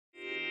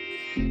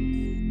We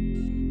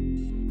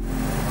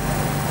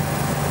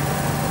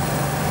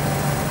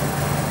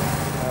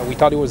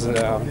thought it was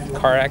a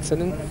car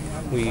accident.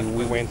 We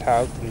went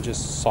out and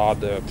just saw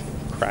the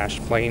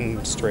crashed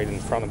plane straight in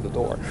front of the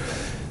door.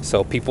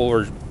 So people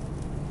were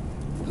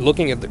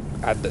looking at the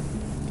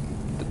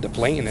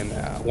plane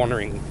and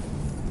wondering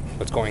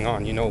what's going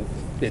on. You know,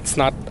 it's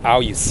not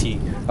how you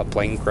see a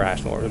plane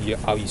crash or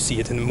how you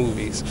see it in the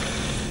movies.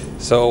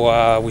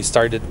 So we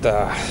started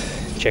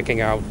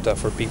checking out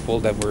for people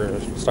that were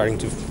starting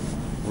to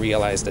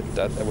realize that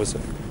there was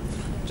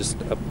just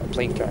a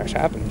plane crash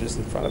happened just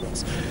in front of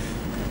us.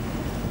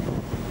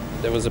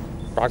 There was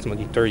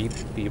approximately 30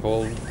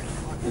 people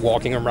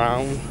walking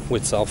around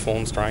with cell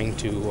phones trying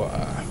to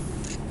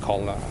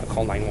call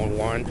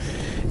 911,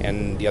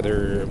 and the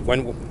other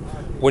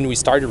when we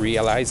started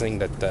realizing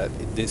that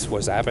this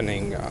was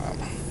happening,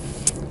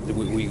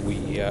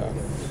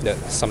 that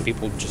some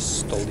people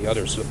just told the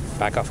others to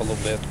back off a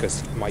little bit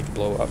because it might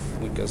blow up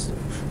because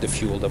the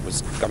fuel that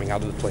was coming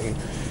out of the plane.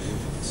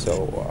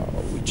 So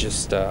we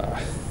just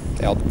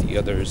helped the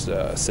others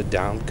sit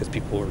down because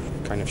people were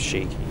kind of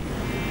shaky.